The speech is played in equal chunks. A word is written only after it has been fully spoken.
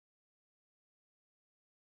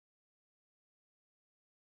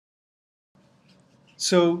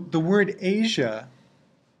So the word Asia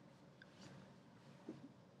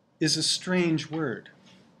is a strange word.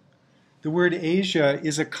 The word Asia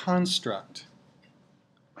is a construct.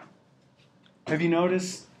 Have you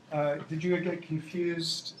noticed, did you get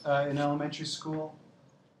confused in elementary school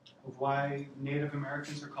of why Native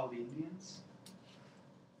Americans are called Indians?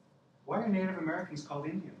 Why are Native Americans called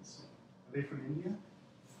Indians? Are they from India?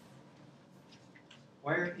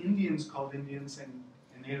 Why are Indians called Indians and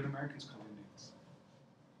Native Americans called Indians?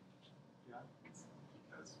 Yeah? It's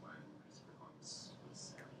because when Christopher Columbus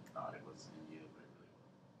was there, he thought it was India, but it really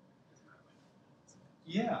wasn't.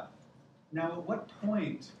 Yeah. Now, at what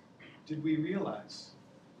point did we realize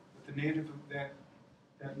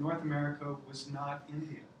that North America was not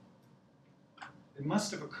India? It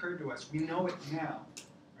must have occurred to us. We know it now,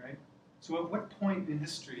 right? So at what point in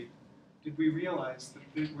history did we realize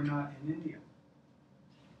that we're not in India?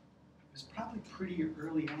 It was probably pretty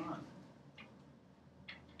early on.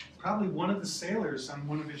 Probably one of the sailors on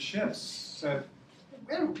one of his ships said,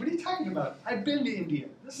 "Wait, what are you talking about? I've been to India.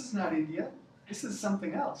 This is not India. This is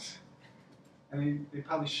something else." And they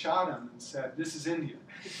probably shot him and said, "This is India,"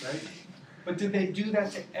 right? But did they do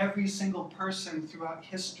that to every single person throughout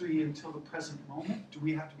history until the present moment? Do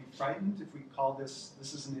we have to be frightened if we call this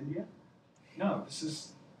isn't India? No, this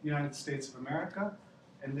is the United States of America,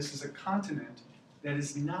 and this is a continent that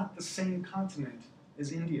is not the same continent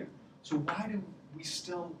as India. So why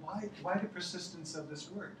the persistence of this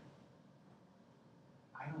word?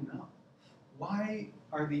 I don't know. Why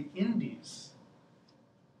are the Indies,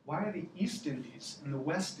 why are the East Indies and the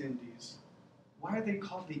West Indies, why are they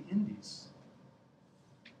called the Indies?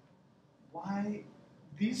 Why?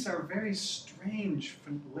 These are very strange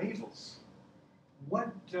labels.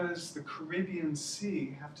 What does the Caribbean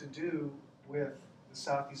Sea have to do with the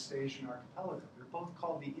Southeast Asian archipelago? They're both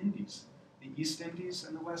called the Indies, the East Indies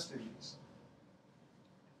and the West Indies.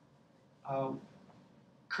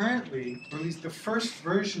 Currently, or at least the first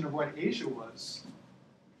version of what Asia was,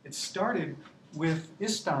 it started with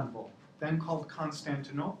Istanbul, then called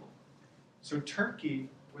Constantinople. So Turkey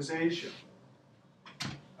was Asia.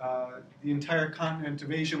 The entire continent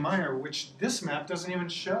of Asia Minor, which this map doesn't even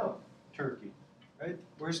show Turkey, right?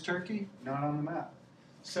 Where's Turkey? Not on the map.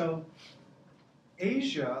 So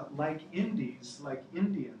Asia, like Indies, like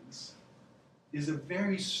Indians, is a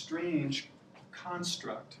very strange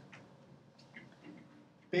construct.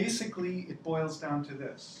 Basically, it boils down to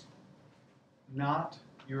this: not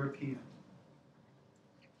European.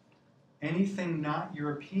 Anything not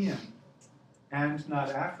European and not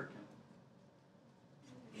African,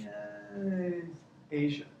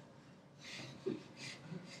 Asia.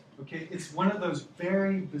 Okay, it's one of those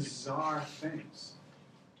very bizarre things.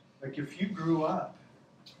 Like if you grew up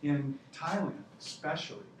in Thailand,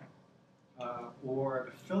 especially, or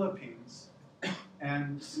the Philippines,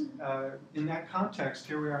 and in that context,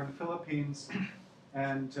 here we are in the Philippines,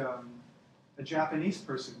 and a Japanese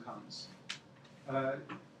person comes.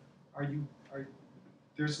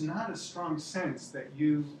 There's not a strong sense that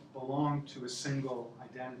you belong to a single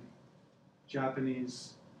identity,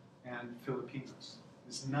 Japanese and Filipinos.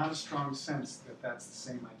 There's not a strong sense that that's the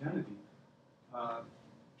same identity.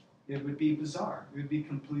 It would be bizarre. It would be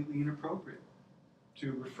completely inappropriate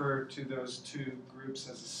to refer to those two groups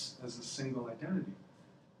as a single identity.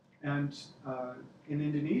 And in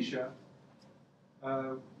Indonesia,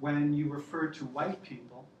 when you refer to white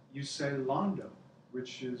people, you say Londo,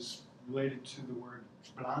 which is related to the word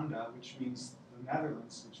Belanda, which means the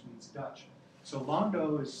Netherlands, which means Dutch. So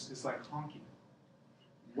Londo is like honky,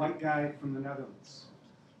 white guy from the Netherlands.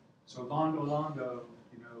 So Londo,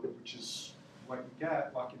 which is what you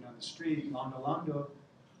get walking down the street. Londo,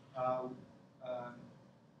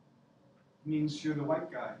 means you're the white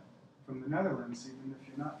guy from the Netherlands, even if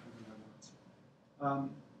you're not from the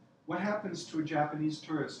Netherlands. What happens to a Japanese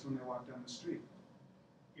tourist when they walk down the street?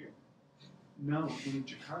 Here? No, in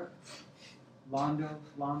Jakarta. Londo.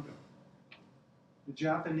 The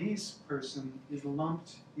Japanese person is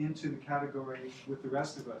lumped into the category with the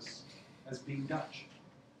rest of us as being Dutch.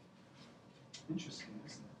 Interesting,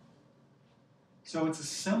 isn't it? So it's a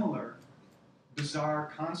similar, bizarre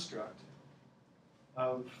construct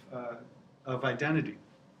of identity.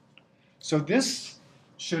 So this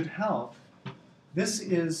should help. This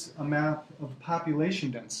is a map of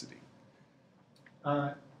population density.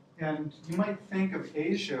 And you might think of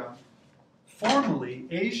Asia, formally,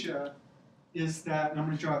 Asia is that, and I'm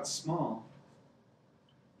going to draw it small.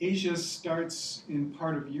 Asia starts in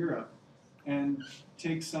part of Europe and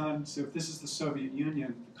takes on, so if this is the Soviet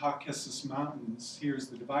Union, the Caucasus Mountains, here's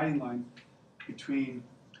the dividing line between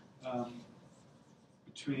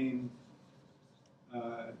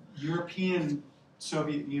European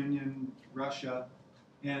Soviet Union, Russia,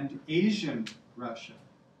 and Asian Russia.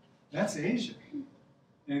 That's Asia.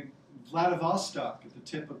 And Vladivostok at the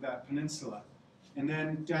tip of that peninsula. And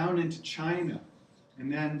then down into China,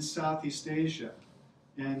 and then Southeast Asia,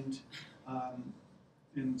 and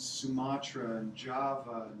in Sumatra and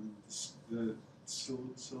Java, and the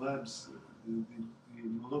Celebes, the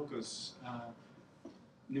Moluccas,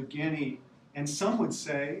 New Guinea, and some would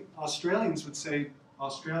say, Australians would say,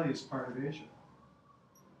 Australia is part of Asia.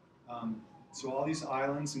 So all these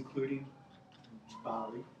islands, including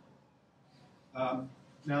Bali. Now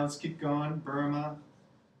let's keep going. Burma,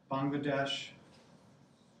 Bangladesh,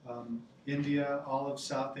 India, all of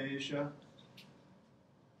South Asia,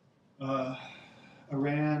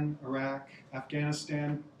 Iran, Iraq,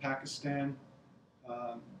 Afghanistan, Pakistan,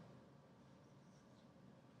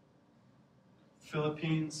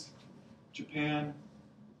 Philippines, Japan,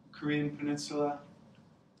 Korean Peninsula.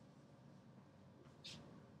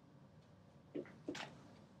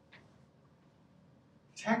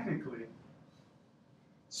 Technically,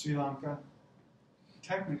 Sri Lanka,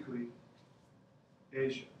 technically,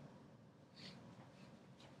 Asia.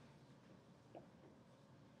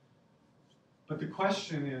 But the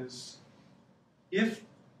question is, if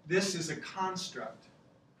this is a construct,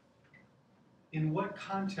 in what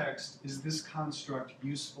context is this construct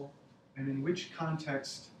useful? And in which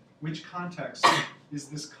context is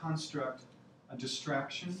this construct a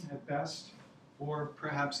distraction at best, or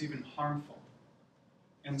perhaps even harmful?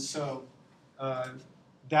 And so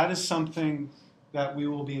that is something that we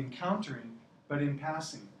will be encountering, but in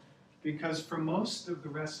passing. Because for most of the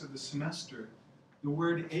rest of the semester, the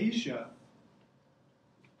word Asia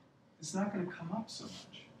is not going to come up so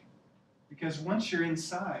much. Because once you're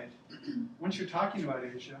inside, once you're talking about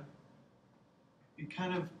Asia, it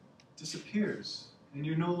kind of disappears. And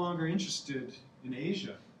you're no longer interested in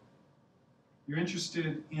Asia. You're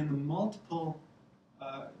interested in the multiple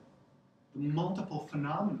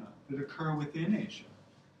phenomena that occur within Asia.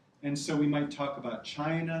 And so we might talk about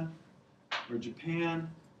China, or Japan,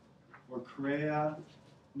 or Korea,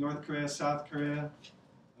 North Korea, South Korea.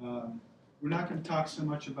 We're not going to talk so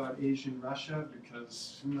much about Asian Russia,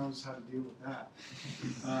 because who knows how to deal with that.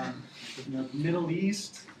 The Middle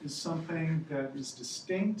East is something that is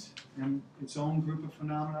distinct and its own group of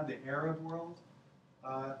phenomena. The Arab world,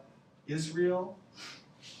 Israel,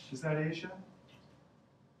 is that Asia?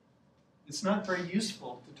 It's not very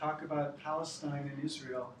useful to talk about Palestine and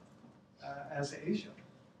Israel as Asia.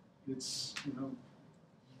 It's,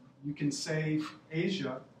 you can say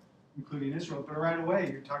Asia, including Israel, but right away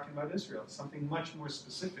you're talking about Israel, something much more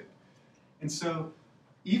specific. And so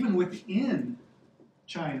even within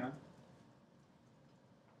China,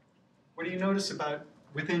 what do you notice about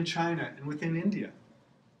within China and within India?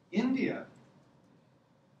 India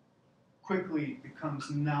quickly becomes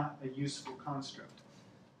not a useful construct.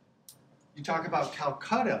 You talk about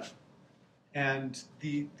Calcutta and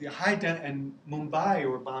the high and Mumbai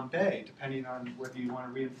or Bombay, depending on whether you want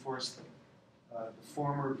to reinforce the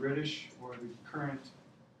former British or the current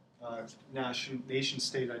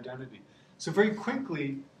nation-state identity. So very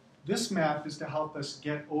quickly, this map is to help us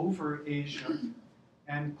get over Asia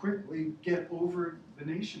and quickly get over the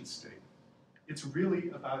nation-state. It's really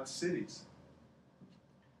about cities.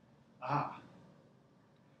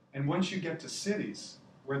 And once you get to cities,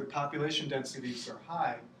 where the population densities are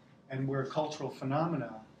high and where cultural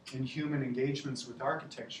phenomena and human engagements with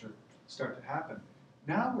architecture start to happen,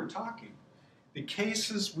 now we're talking. The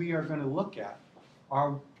cases we are going to look at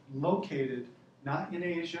are located not in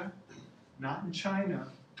Asia, not in China,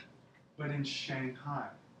 but in Shanghai,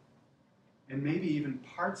 and maybe even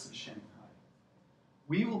parts of Shanghai.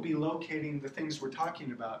 We will be locating the things we're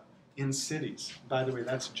talking about in cities. By the way,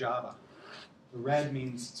 that's Java. The red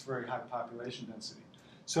means it's very high population density.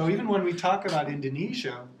 So even when we talk about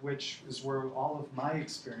Indonesia, which is where all of my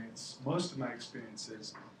experience, most of my experience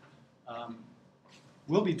is,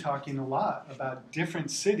 we'll be talking a lot about different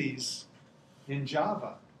cities in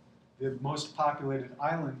Java, the most populated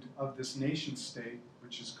island of this nation-state,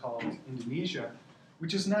 which is called Indonesia,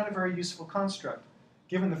 which is not a very useful construct,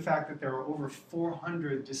 given the fact that there are over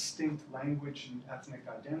 400 distinct language and ethnic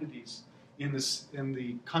identities in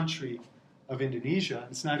the country of Indonesia.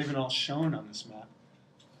 It's not even all shown on this map.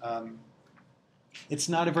 It's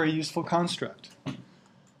not a very useful construct.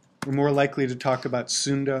 We're more likely to talk about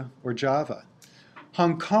Sunda or Java.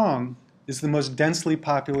 Hong Kong is the most densely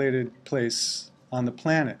populated place on the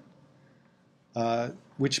planet,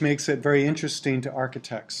 which makes it very interesting to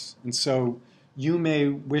architects. And so you may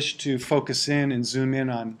wish to focus in and zoom in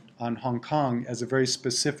on Hong Kong as a very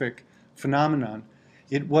specific phenomenon.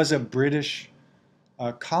 It was a British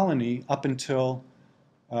colony up until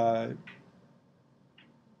about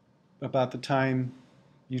the time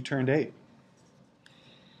you turned 8,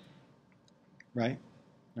 right?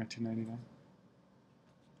 1999.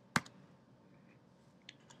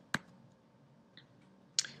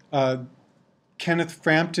 Kenneth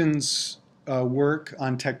Frampton's work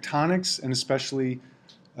on tectonics, and especially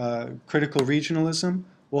critical regionalism,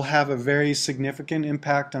 will have a very significant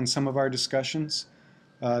impact on some of our discussions.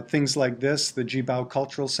 Things like this, the Jibao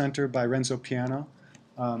Cultural Center by Renzo Piano,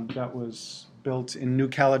 that was built in New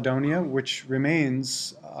Caledonia, which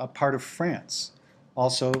remains a part of France,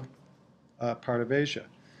 also part of Asia.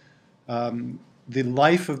 The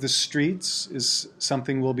life of the streets is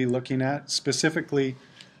something we'll be looking at, specifically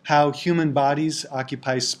how human bodies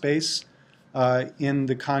occupy space in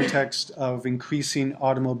the context of increasing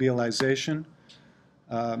automobilization,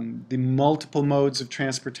 the multiple modes of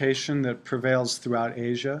transportation that prevails throughout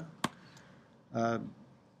Asia,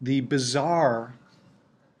 the bizarre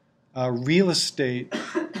real estate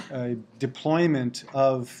deployment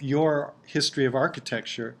of your history of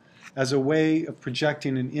architecture as a way of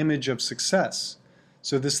projecting an image of success.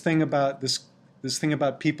 So this thing about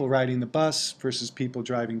people riding the bus versus people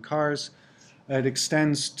driving cars, it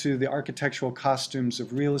extends to the architectural costumes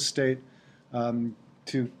of real estate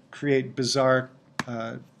to create bizarre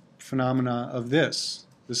phenomena of this.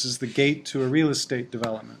 This is the gate to a real estate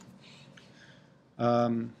development.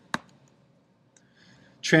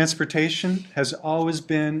 Transportation has always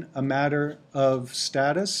been a matter of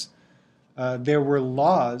status. There were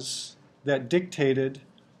laws that dictated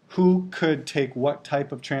who could take what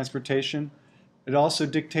type of transportation. It also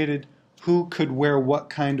dictated who could wear what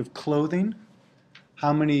kind of clothing,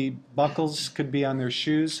 how many buckles could be on their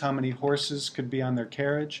shoes, how many horses could be on their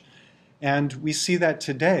carriage. And we see that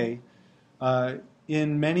today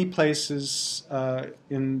in many places where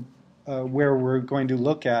we're going to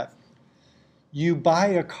look at. You buy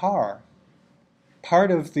a car. Part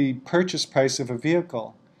of the purchase price of a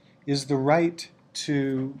vehicle is the right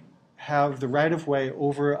to have the right-of-way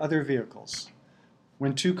over other vehicles.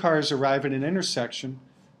 When two cars arrive at an intersection,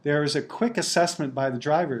 there is a quick assessment by the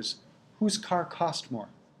drivers whose car cost more.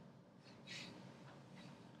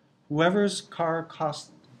 Whoever's car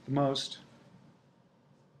costs the most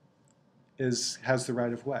has the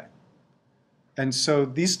right-of-way. And so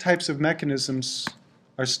these types of mechanisms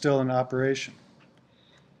are still in operation.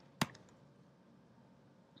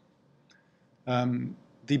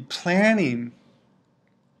 The planning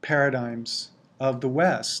paradigms of the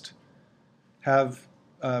West have,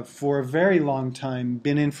 for a very long time,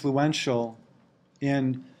 been influential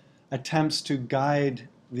in attempts to guide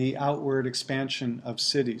the outward expansion of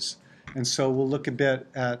cities. And so we'll look a bit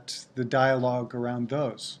at the dialogue around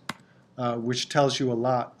those, which tells you a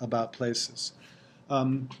lot about places.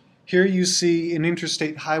 Here you see an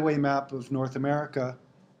interstate highway map of North America.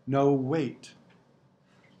 No wait.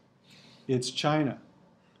 It's China.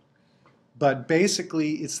 But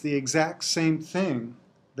basically, it's the exact same thing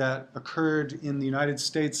that occurred in the United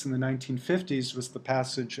States in the 1950s with the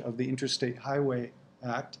passage of the Interstate Highway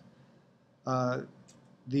Act.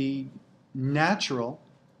 The natural,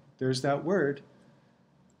 there's that word,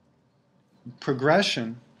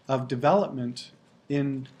 progression of development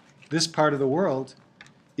in this part of the world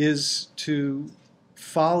is to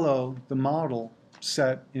follow the model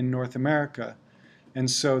set in North America. And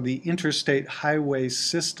so the interstate highway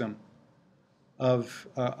system of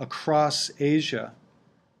across Asia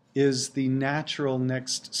is the natural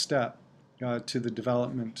next step to the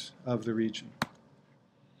development of the region.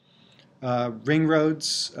 Ring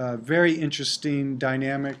roads, very interesting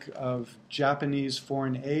dynamic of Japanese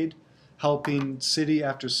foreign aid, helping city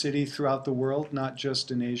after city throughout the world, not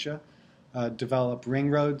just in Asia, develop ring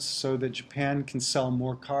roads so that Japan can sell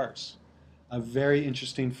more cars. A very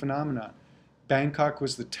interesting phenomenon. Bangkok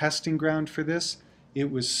was the testing ground for this. It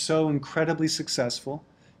was so incredibly successful,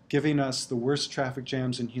 giving us the worst traffic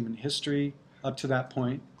jams in human history up to that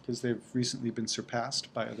point, because they've recently been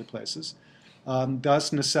surpassed by other places,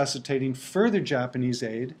 thus necessitating further Japanese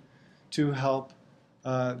aid to help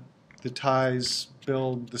the Thais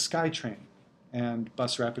build the SkyTrain and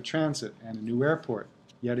bus rapid transit and a new airport,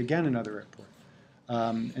 yet again another airport.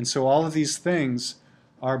 And so all of these things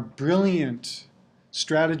are brilliant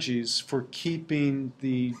strategies for keeping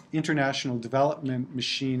the international development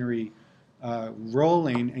machinery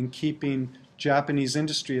rolling and keeping Japanese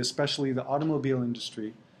industry, especially the automobile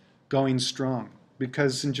industry, going strong.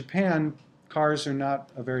 Because in Japan, cars are not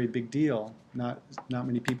a very big deal. Not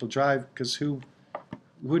many people drive, because who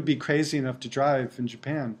would be crazy enough to drive in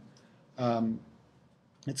Japan?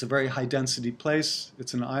 It's a very high-density place.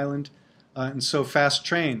 It's an island. And so fast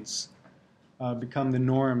trains become the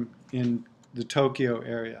norm in the Tokyo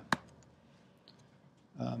area.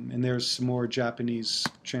 And there's some more Japanese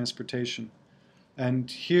transportation.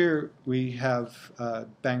 And here we have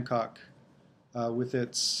Bangkok with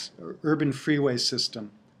its urban freeway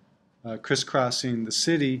system crisscrossing the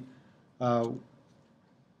city. And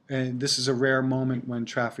this is a rare moment when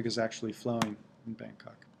traffic is actually flowing in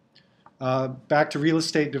Bangkok. Back to real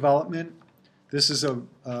estate development. This is a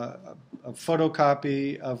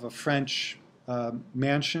photocopy of a French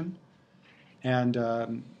mansion, and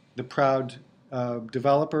the proud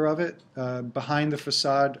developer of it. Behind the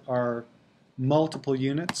facade are multiple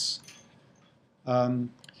units.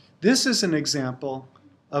 This is an example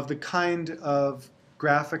of the kind of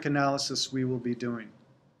graphic analysis we will be doing.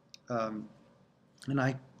 And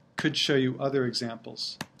I could show you other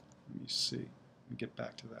examples. Let me see. Let me get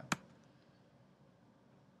back to that.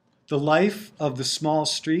 The life of the small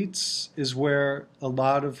streets is where a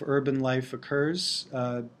lot of urban life occurs.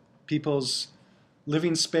 People's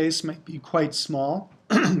living space might be quite small.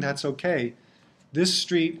 That's okay. This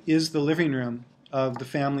street is the living room of the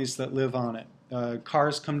families that live on it.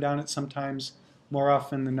 Cars come down it sometimes, more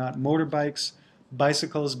often than not motorbikes,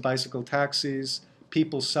 bicycles, bicycle taxis,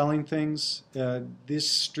 people selling things. This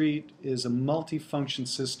street is a multifunction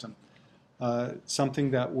system,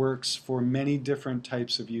 something that works for many different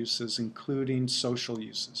types of uses, including social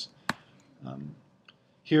uses.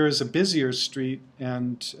 Here is a busier street,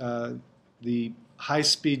 and the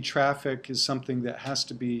high-speed traffic is something that has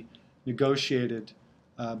to be negotiated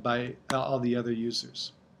by all the other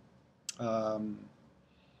users.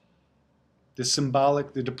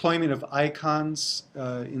 The deployment of icons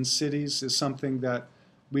in cities is something that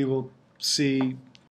we will see